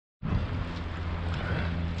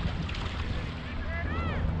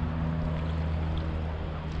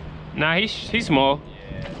Nah, he's small.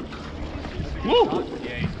 Yeah. Woo!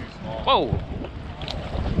 Yeah, he's too small. Whoa!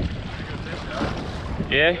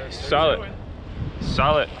 Yeah, solid.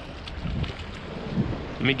 Solid.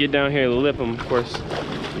 Let me get down here and lip them. Of course,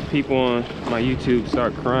 people on my YouTube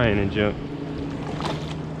start crying and jump.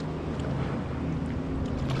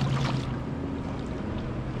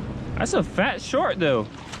 That's a fat short though.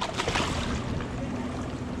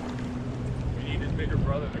 We need his bigger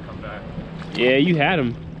brother to come back. Yeah, you had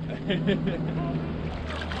him.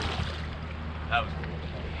 That was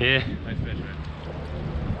cool. Yeah. Nice fish, man.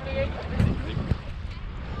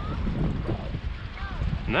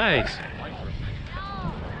 Nice.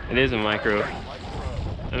 It is a micro.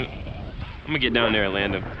 I'm gonna get down there and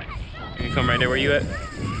land him. You can come right there where you at?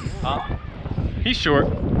 He's short.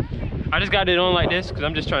 I just got it on like this because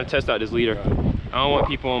I'm just trying to test out this leader. I don't want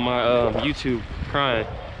people on my YouTube crying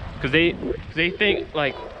because they think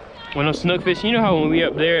like when I'm snook fishing, you know how when we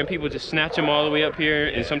up there and people just snatch them all the way up here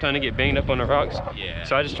and sometimes they get banged up on the rocks. Yeah.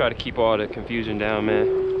 So I just try to keep all the confusion down, man.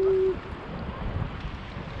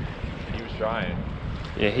 He was trying.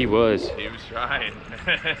 Yeah, he was. He was trying.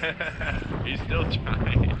 He's still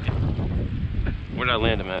trying. Where did I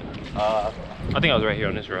land him at? I think I was right here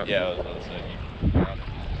on this rock. Yeah, I was about to say. You got it.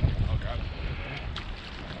 Oh, got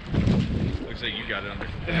it. Looks like you got it under.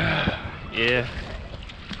 Yeah.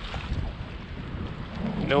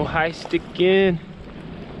 No high sticking.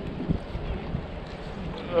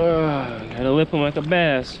 Gotta lip him like a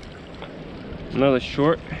bass. Another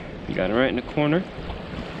short. You got it right in the corner.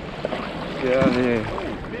 Get out of here.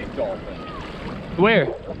 Oh, big dolphin. Where?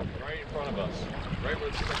 Right in front of us. Right where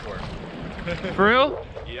the stick were. For real?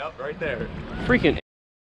 Yep, right there. Freaking.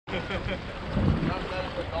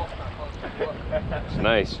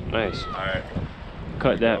 Nice, nice. Alright.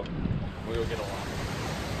 Cut that. We'll get along.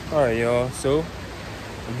 Alright, y'all. So,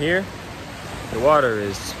 I'm here. The water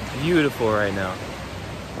is beautiful right now.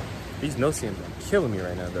 These no-seams are killing me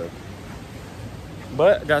right now, though.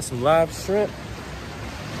 But I got some live shrimp.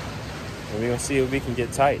 And we're gonna see if we can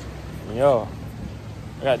get tight. Yo,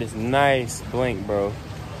 I got this nice blank, bro.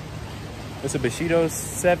 It's a Bushido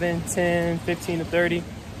 7, 10, 15 to 30.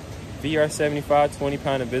 VR 75,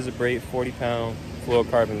 20-pound Invisibrate, 40-pound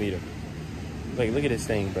fluorocarbon leader. Like, look at this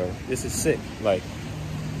thing, bro. This is sick. Like,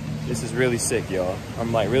 this is really sick, y'all.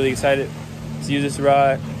 I'm like really excited to use this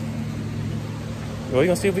rod. Well, we're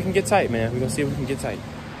gonna see if we can get tight, man. We're gonna see if we can get tight.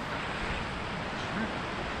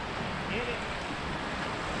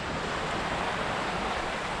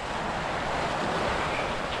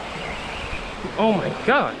 Oh my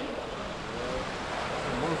God.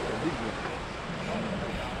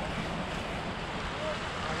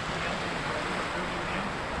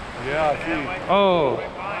 Yeah, I see. Oh.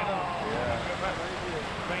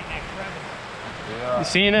 Yeah. You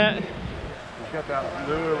seeing that? He's got that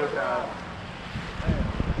lure with that.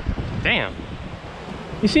 Damn.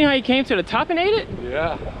 You see how he came to the top and ate it?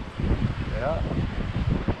 Yeah. Yeah.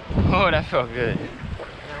 Oh, that felt good.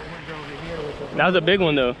 That was a big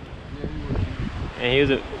one though. And he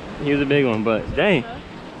was a big one, but dang.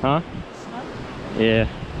 Huh? Yeah.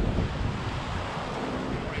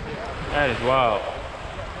 That is wild.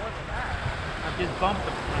 I just bumped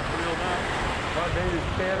him. I reeled out. My baby's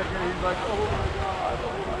panicking. He's like, oh my God,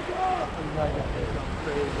 oh my God. He's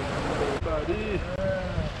like, buddy.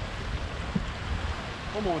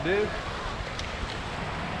 Come on, dude.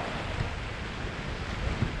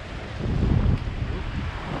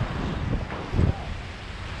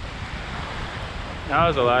 That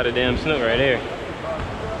was a lot of damn snook right there.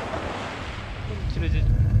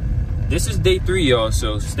 This is day 3, y'all,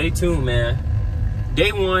 so stay tuned, man.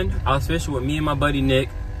 Day 1, I was fishing with me and my buddy Nick,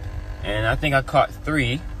 and I think I caught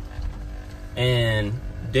 3. And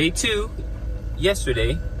day 2,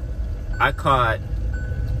 yesterday, I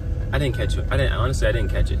didn't catch it. Honestly, I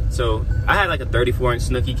didn't catch it. So I had like a 34-inch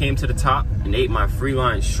snook. He came to the top and ate my free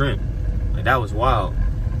line shrimp. Like, that was wild.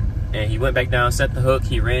 And he went back down, set the hook,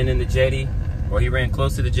 he ran in the jetty. Or he ran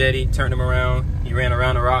close to the jetty, turned him around, he ran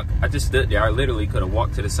around the rock. I just stood there. I literally could have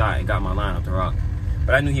walked to the side and got my line off the rock.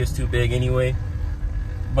 But I knew he was too big anyway.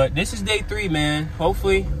 But this is day 3, man.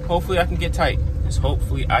 Hopefully I can get tight. Just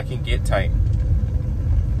hopefully I can get tight.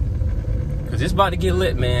 Cause it's about to get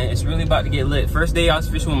lit, man. It's really about to get lit. First day I was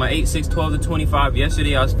fishing with my 8.6, 12 to 25.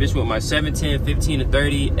 Yesterday I was fishing with my 7.10, 15 to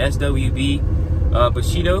 30 SWB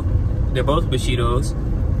Bushido. They're both Bushidos.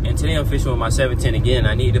 And today I'm fishing with my 710 again.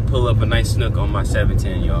 I need to pull up a nice snook on my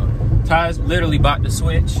 710, y'all. Ty's literally about to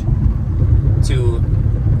switch to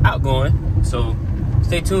outgoing. So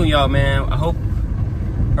stay tuned, y'all, man. I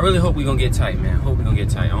really hope we're gonna get tight, man. I hope we're gonna get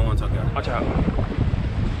tight. I don't wanna talk about it. Watch out.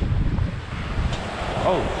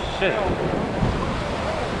 Oh, shit.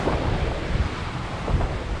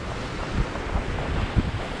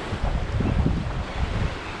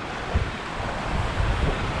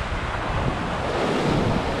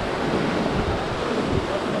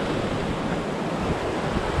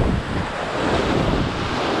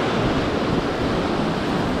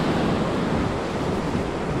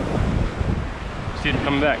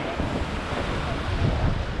 coming back.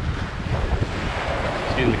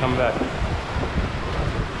 Excuse me, coming back.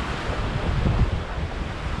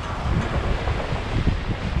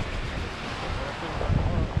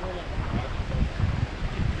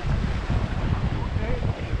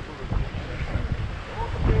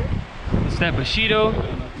 It's that Bushido,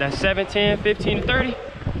 that 710, 15 to 30.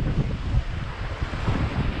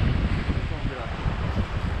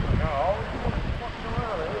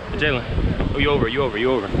 Jalen, oh, you over.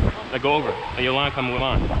 Like, go over. Like, your line coming with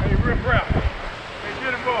mine. Hey, rip rap. Hey,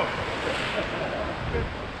 get him off.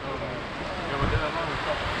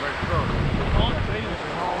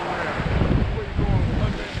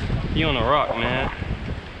 He on the rock, man.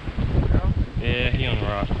 Yeah, he on the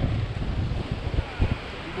rock. You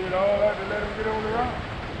did all that to let him get on the rock?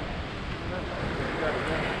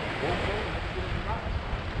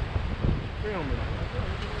 Film it.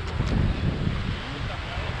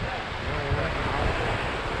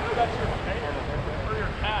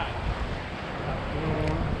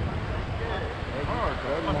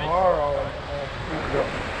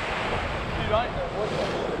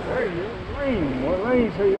 What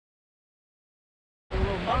lane say you? Go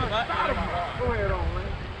ahead on, man.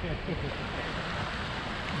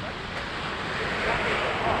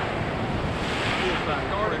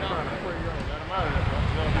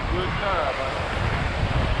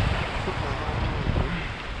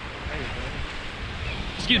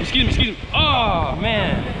 Excuse me. Oh,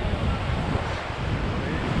 man.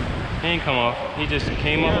 He ain't come off. He just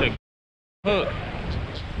came off the hook.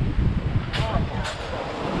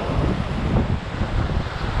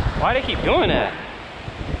 Why they keep doing that?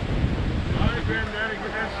 Get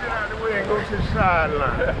that shit out of the way and go to the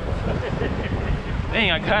sideline.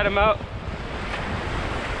 Dang, I cut him out.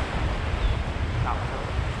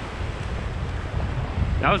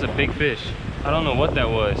 That was a big fish. I don't know what that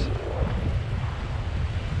was.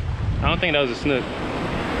 I don't think that was a snook.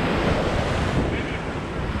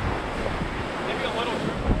 Maybe a little.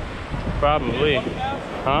 Probably.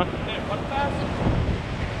 Huh?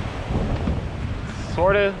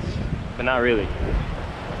 Sorta, but not really.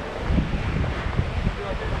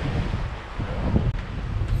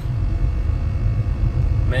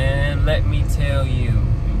 Man, let me tell you,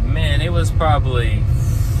 man, it was probably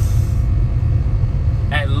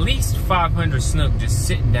at least 500 snook just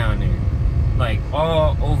sitting down there, like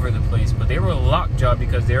all over the place. But they were a lockjaw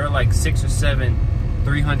because they were like 6 or 7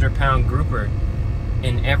 300-pound grouper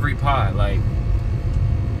in every pod. Like,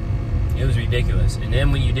 it was ridiculous. And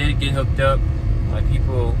then when you did get hooked up, like,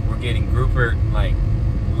 people were getting grouper like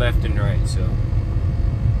left and right. So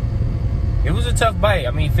it was a tough bite.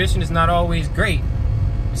 I mean, fishing is not always great.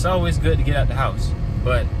 It's always good to get out the house,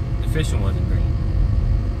 but the fishing wasn't great.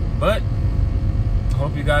 But I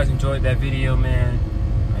hope you guys enjoyed that video, man.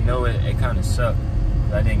 I know it kind of sucked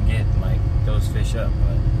that I didn't get like those fish up,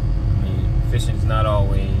 but I mean, fishing is not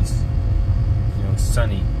always, you know,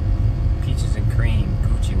 sunny, peaches and cream,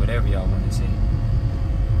 Gucci, whatever y'all want to say.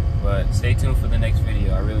 But stay tuned for the next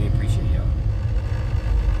video. I really appreciate y'all.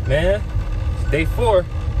 Man, it's day 4.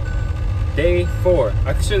 Day 4.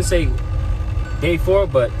 I shouldn't say day 4,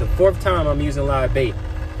 but the 4th time I'm using live bait.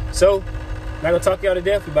 So, I'm not gonna talk y'all to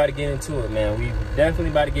death. We about to get into it, man. We definitely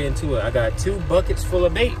about to get into it. I got 2 buckets full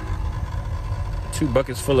of bait. 2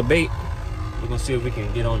 buckets full of bait. We're gonna see if we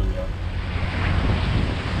can get on them, y'all.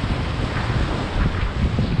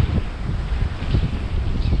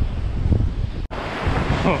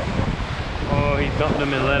 Oh, he dumped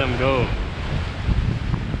them and let them go.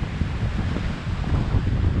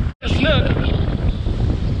 A snook.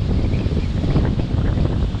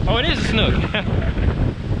 Oh, it is a snook.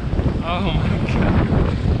 Oh my god.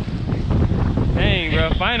 Dang, bro,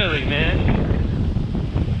 finally, man.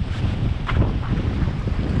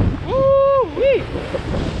 Woo-wee.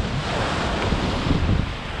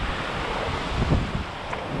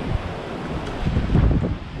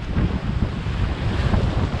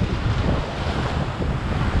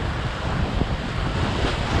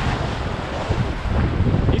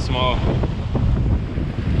 He's small.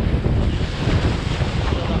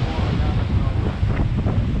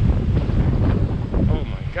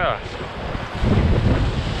 Gosh.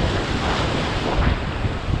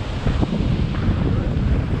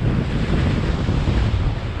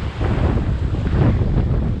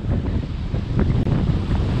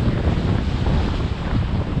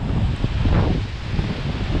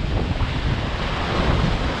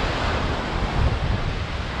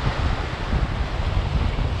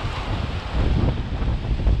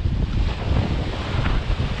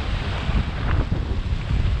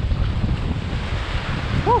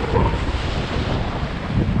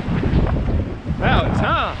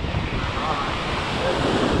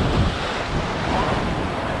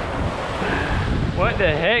 What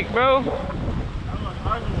the heck, bro?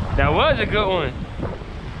 That was a good one.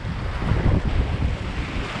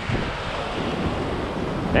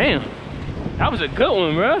 Damn. That was a good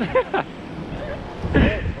one, bro.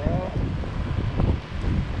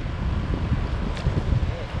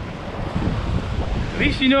 At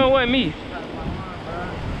least you know it wasn't me.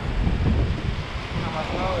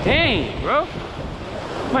 Dang, bro.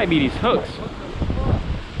 Might be these hooks.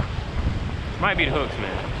 Might be the hooks,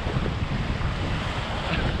 man.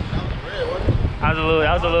 That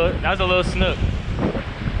was a little snook.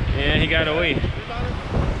 Yeah, he got away.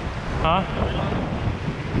 Huh?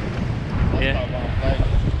 Yeah.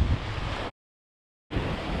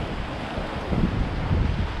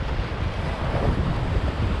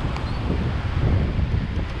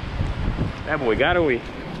 That boy got away.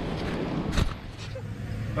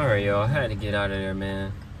 Alright, y'all, I had to get out of there,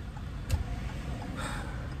 man.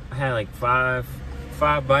 I had like five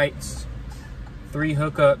bites, 3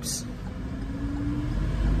 hookups,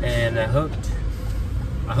 and I hooked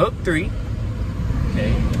 3.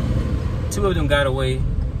 Okay. 2 of them got away.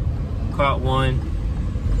 Caught 1.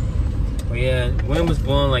 But yeah, wind was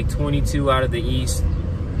blowing like 22 out of the east.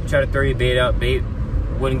 Tried to throw your bait out. Bait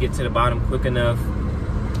wouldn't get to the bottom quick enough.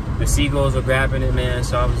 The seagulls were grabbing it, man.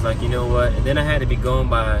 So I was like, you know what? And then I had to be going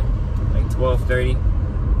by like 12:30.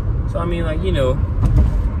 So I mean, like, you know,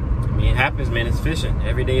 it happens, man. It's fishing.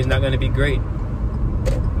 Every day is not going to be great.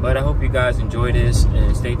 But I hope you guys enjoy this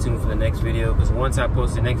and stay tuned for the next video, because once I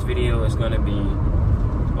post the next video, it's going to be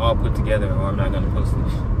all put together, or I'm not going to post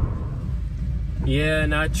it. Yeah,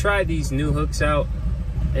 and I tried these new hooks out,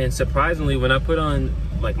 and surprisingly, when I put on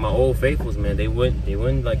like my old faithfuls, man, they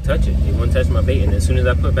wouldn't like touch it. They wouldn't touch my bait, and as soon as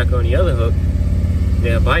I put back on the other hook,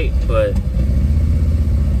 they'll bite. But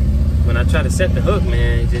when I try to set the hook,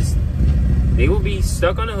 man, they will be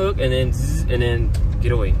stuck on the hook and then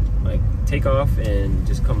get away, like take off and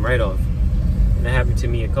just come right off. And that happened to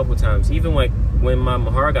me a couple times. Even like when my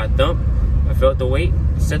mahar got dumped, I felt the weight,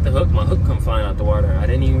 set the hook, my hook come flying out the water. I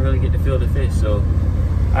didn't even really get to feel the fish. So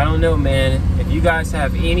I don't know, man. If you guys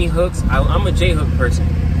have any hooks, I'm a J hook person.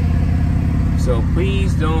 So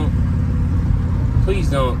please don't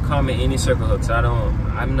comment any circle hooks.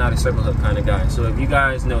 I'm not a circle hook kind of guy. So if you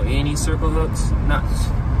guys know any circle hooks,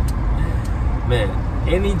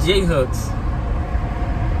 any J hooks,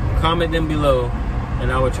 comment them below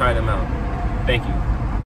and I will try them out. Thank you.